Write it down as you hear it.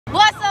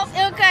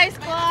Hey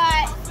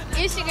squad,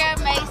 it's your girl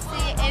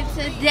Macei, and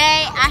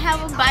today I have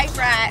a bike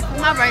ride for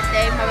my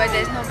birthday. My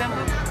birthday is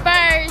November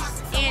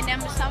 1st, and them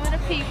are some of the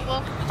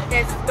people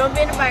that's gonna be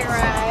in the bike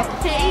ride.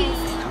 Hey,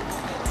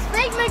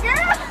 speak my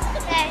girl.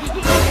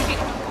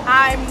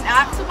 I'm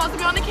not supposed to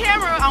be on the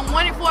camera. I'm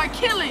wanted for a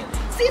killing.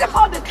 See, the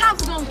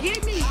cops are gonna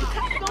get me. The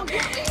cops are gonna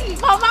get me.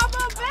 My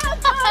mama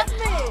best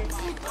husband.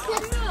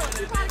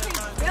 You probably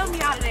can't bail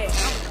me out of that.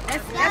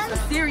 That's a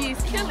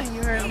serious killing,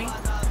 you heard me?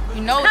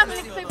 You know How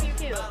many people you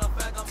killed?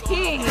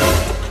 10.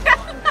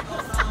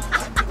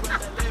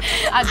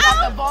 I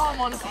dropped the bomb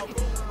on the 3, 2,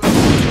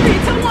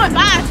 1,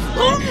 bye.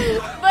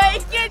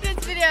 But get this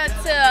video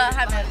to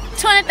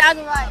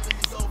 20,000 likes.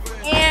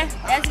 And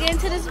let's get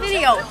into this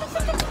video.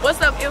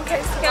 What's up,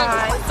 MK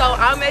Sky? So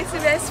I'm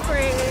Macei's best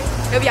friend.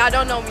 If y'all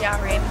don't know me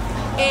already.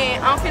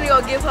 And I'm finna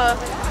go give her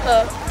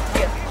her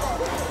gift.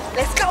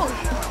 Let's go.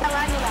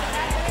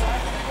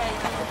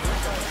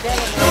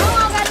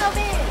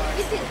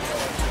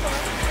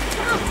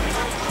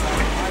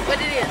 What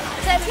it is?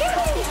 Happy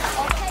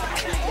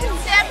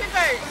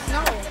birthday.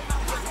 No.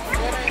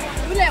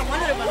 You let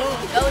one of the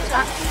balloons go.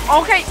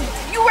 Okay,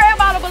 you worry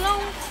about a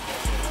balloon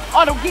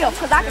or the gift?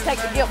 Cause I can take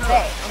the gift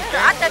back.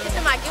 I took it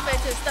to my gift back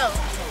to the store.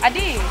 I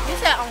did. You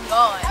said on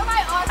God.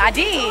 I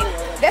did.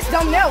 That's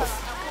something else.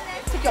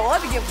 Took your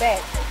other gift back.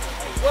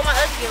 What my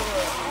other gift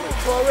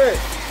was?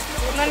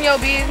 None of your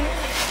business.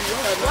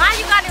 Why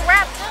you got it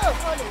wrapped up?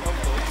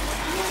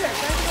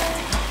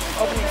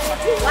 Open it.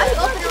 Why you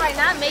open it right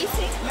now,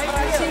 Macei?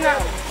 She not.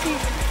 She.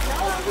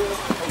 Open it.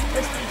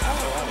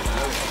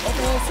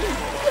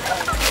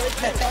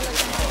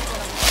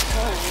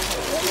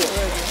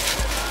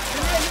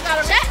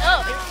 Shut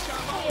up.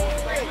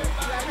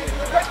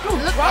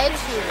 Look at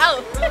you. Oh.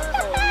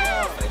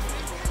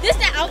 This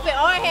that outfit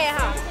or hair,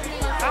 huh?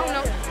 I don't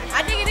know.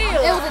 I think it is.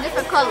 It was a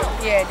different color.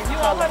 Yeah, different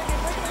color.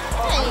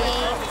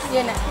 Hey.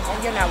 You're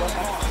not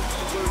welcome.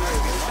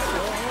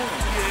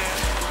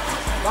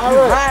 You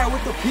ride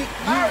with the peak.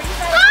 Mark,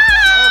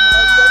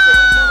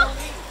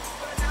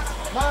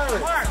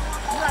 Mark.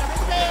 you got a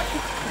mistake?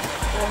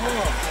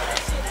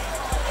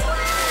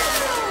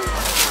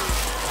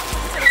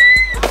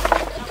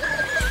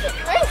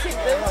 She do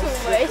too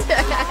much.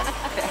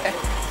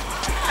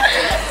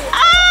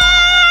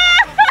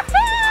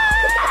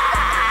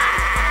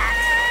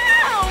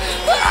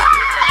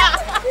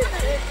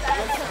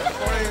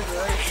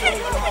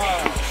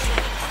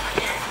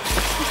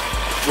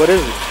 What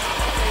is it?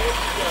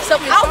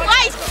 Something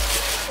white.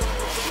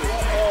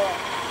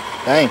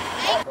 Dang.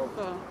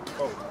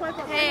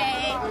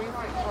 Hey.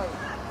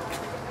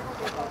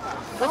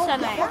 What's your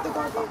name?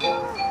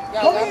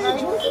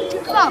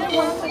 Come.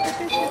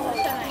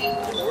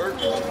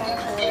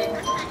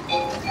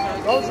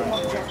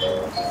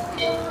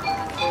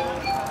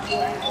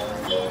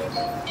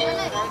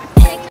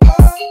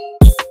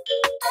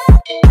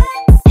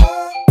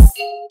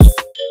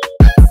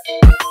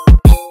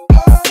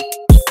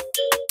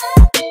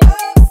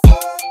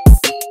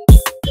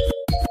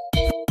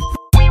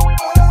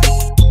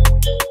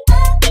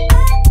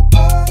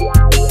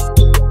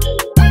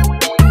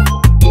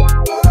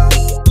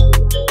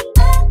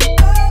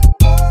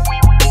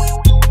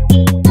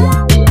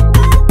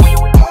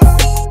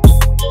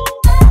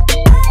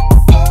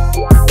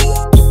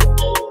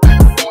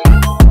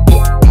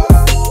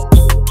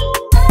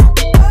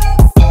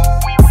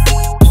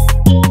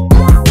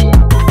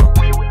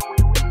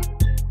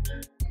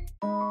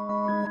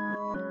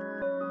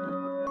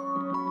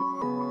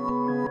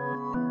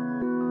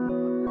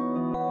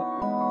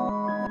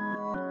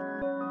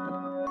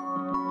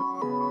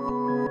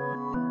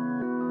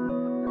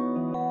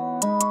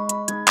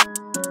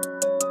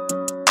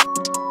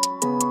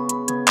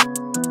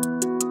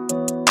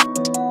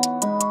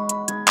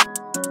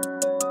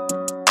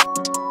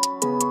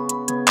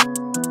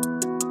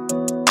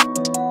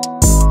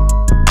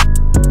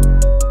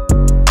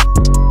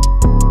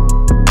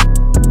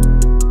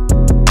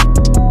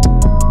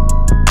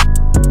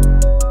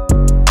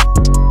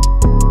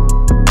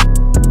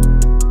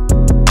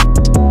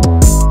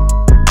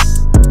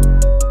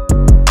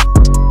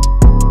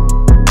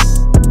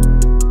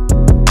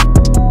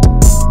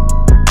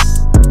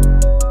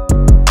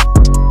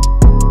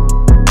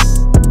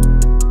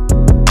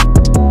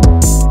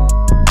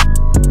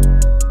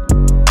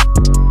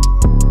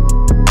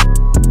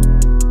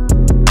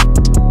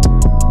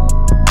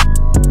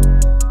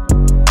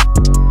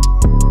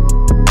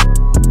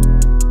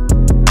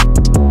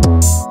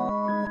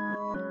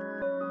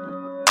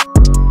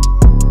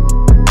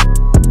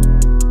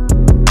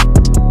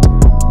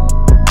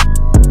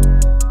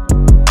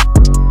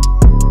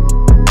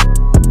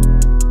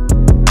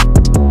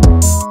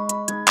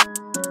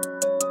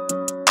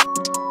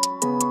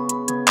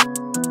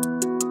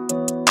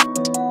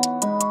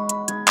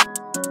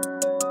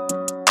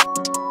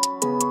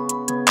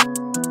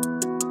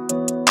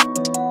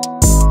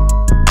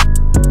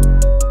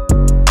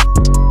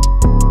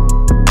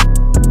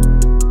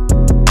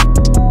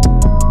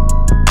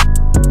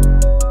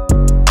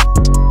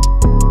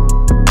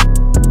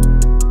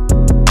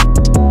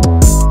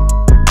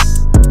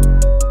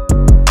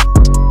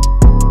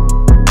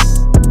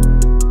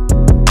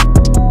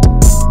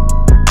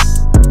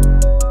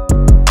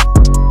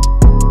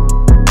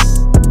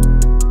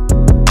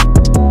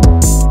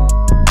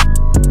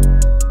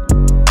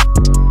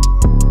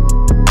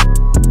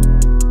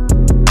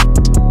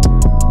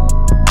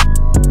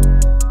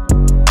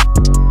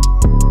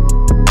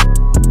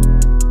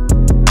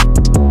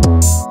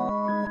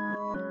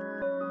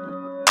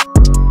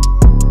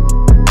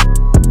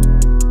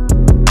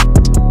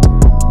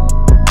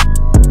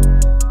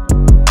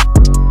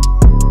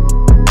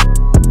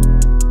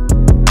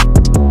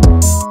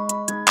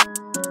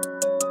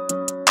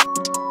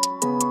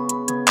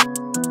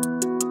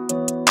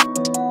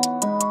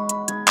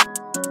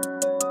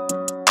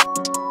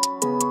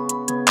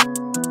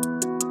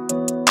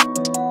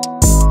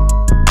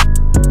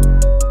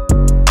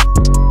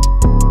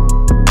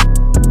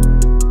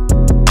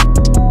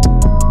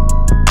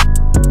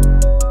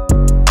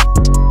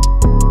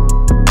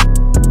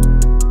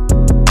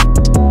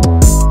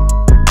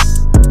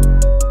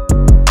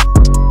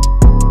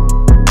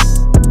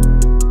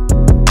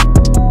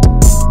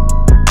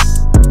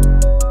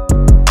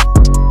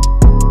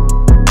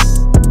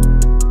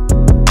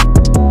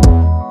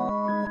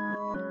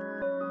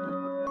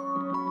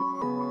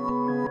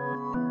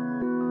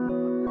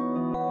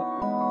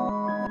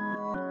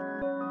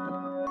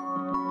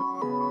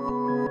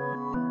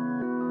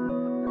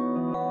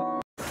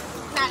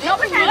 No,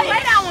 we can't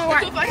play that one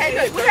right.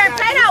 We can't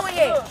play that one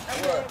yet.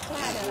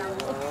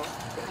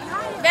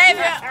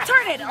 Baby,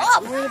 turn it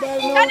up.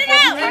 Turn it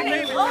out. Turn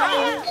it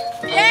up.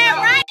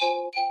 Yeah, right.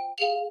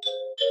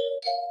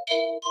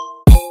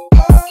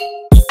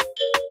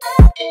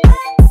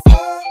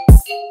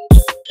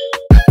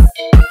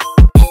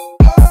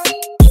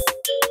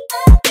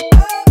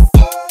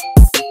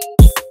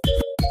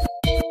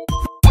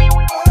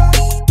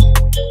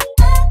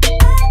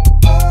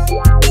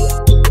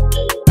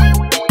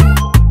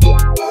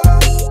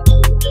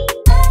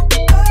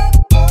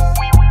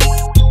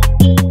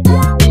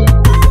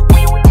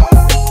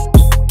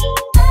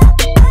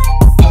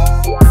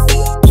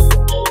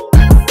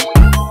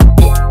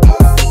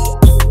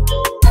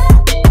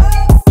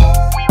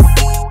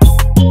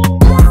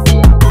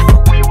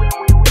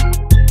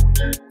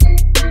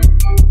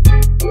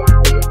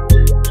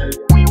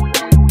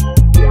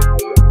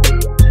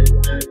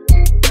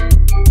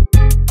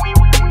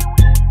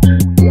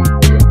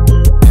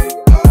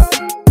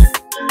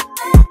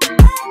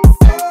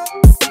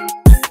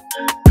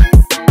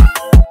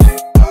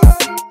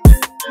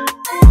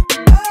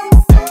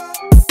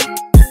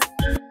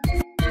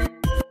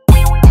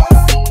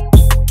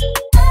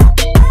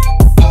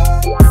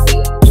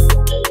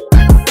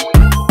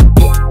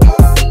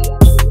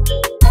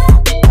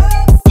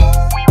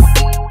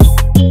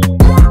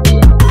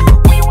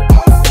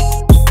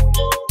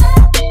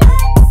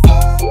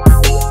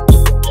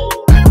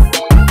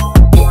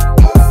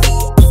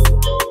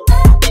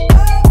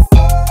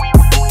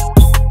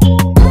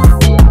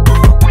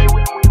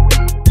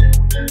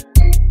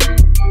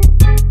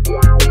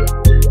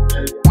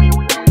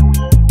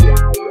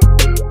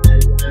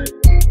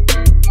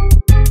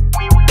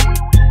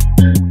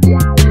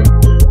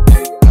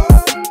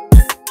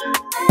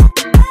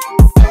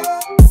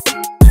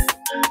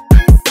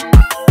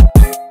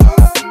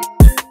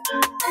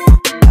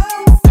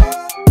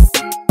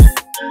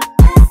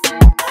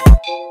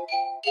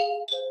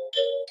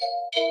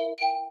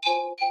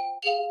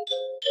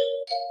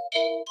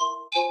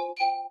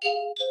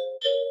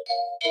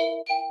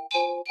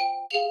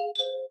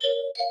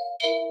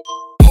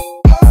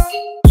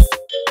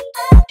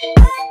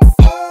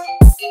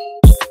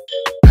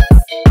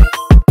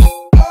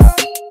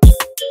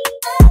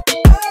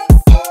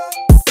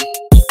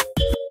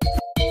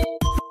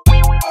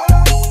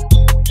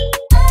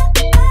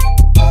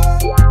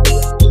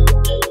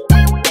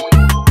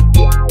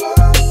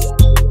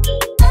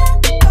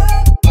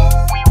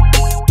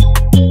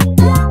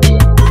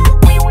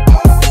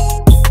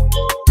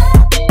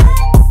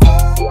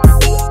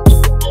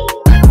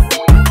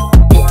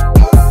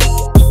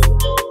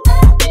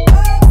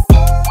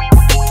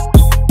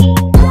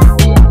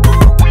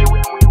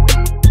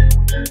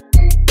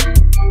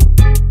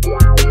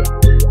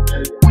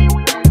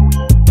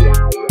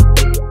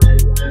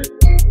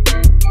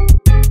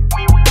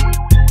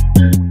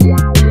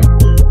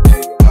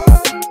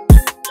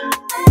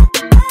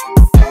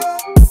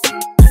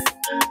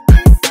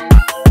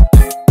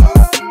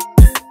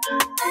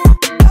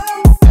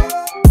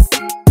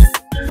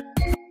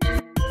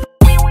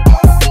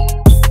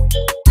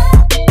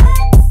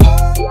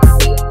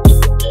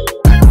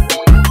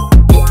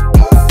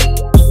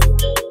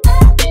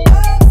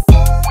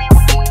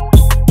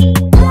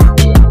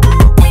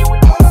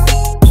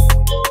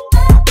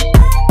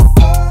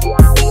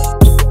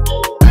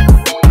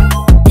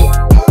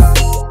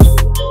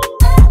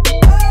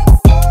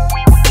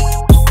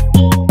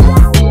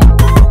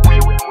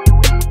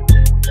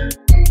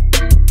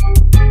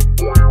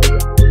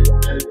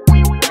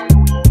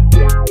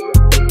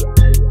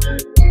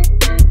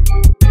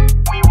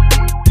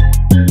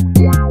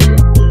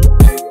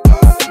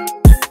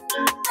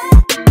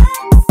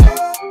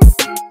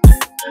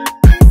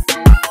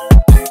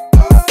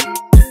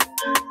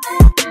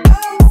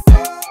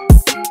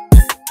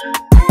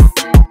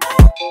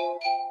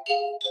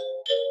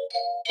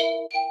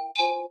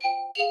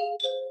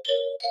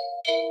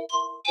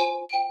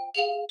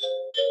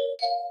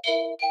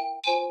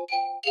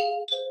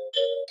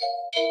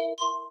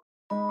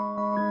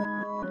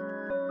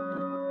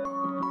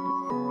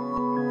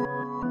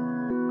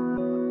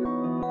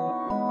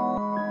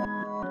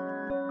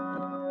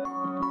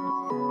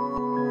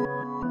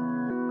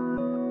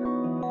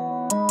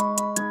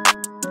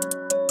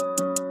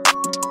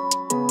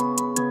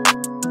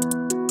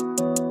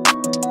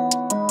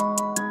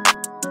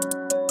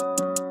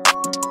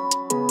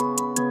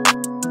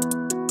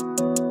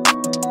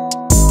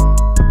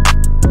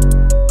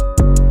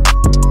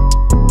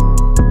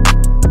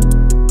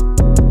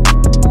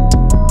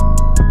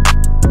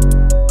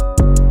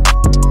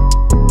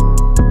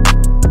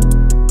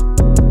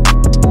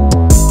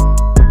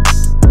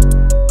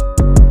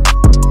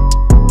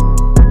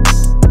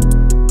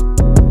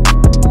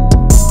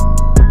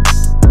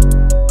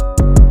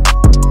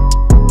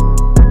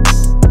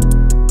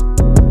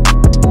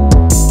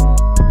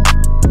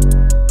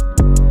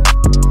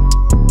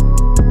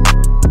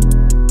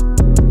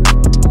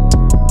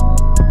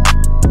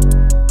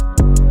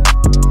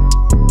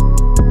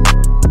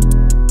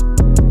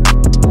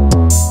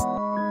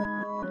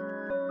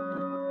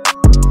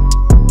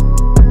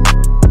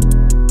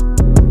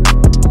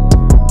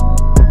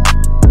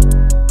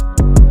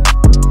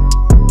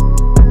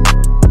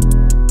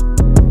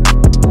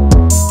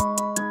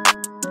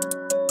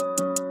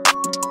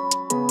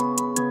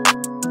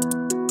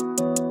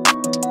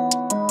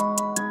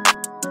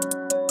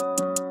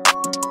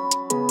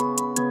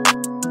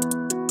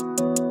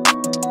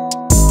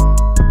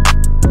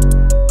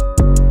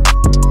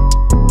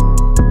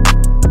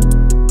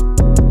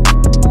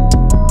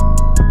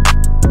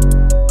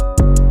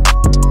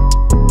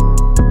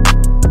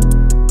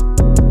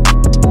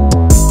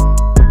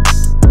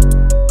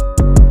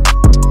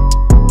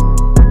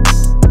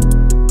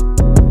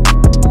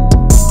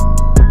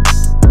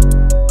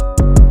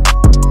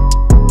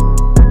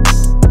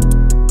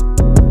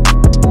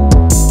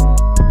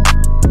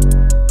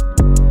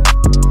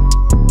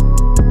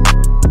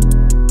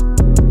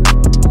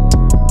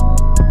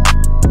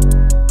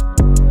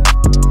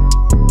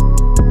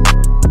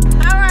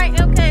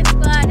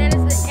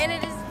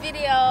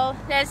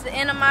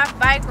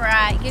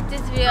 get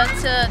this video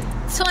to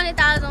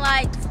 20,000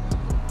 likes.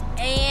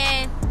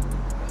 And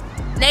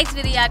next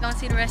video, y'all gonna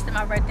see the rest of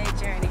my birthday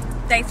journey.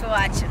 Thanks for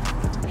watching.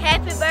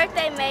 Happy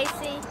birthday,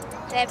 Macy.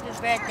 Happy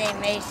birthday,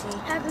 Macy.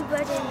 Happy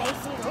birthday,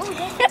 Macy. Ooh,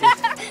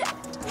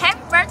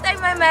 happy birthday,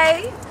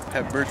 May.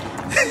 Happy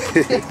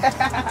birthday.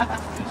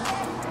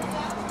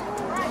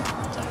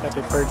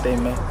 Happy birthday,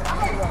 man.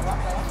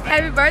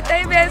 Happy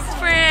birthday, best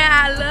friend.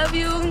 I love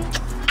you.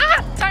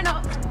 Ah, turn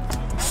up.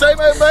 Say,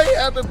 May,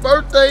 happy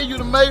birthday. You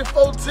the May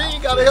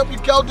 14. Gotta help you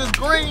count this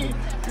green.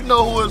 You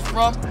know who it's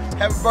from.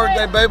 Happy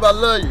birthday, babe. I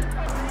love you.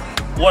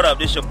 What up?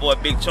 This your boy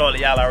Big Charlie.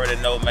 Y'all already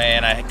know,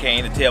 man. I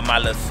came to tell my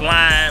little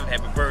slime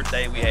happy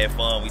birthday. We had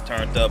fun. We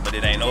turned up, but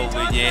it ain't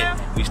over yet.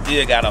 We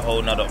still got a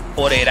whole nother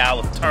 48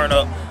 hours to turn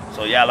up.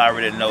 So y'all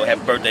already know.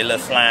 Happy birthday, little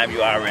slime.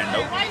 You already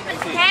know.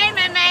 Hey,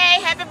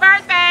 May. Happy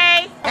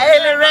birthday. Hey,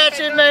 little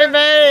ratchet,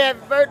 May. Happy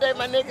birthday,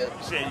 my nigga.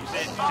 Shit.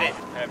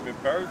 Happy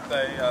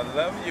birthday, I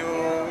love you,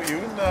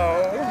 you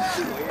know.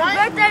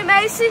 Happy birthday,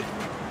 Macy.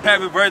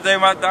 Happy birthday,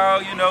 my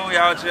dog, you know, we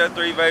out here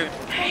 3, baby.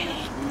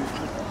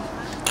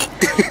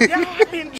 Y'all been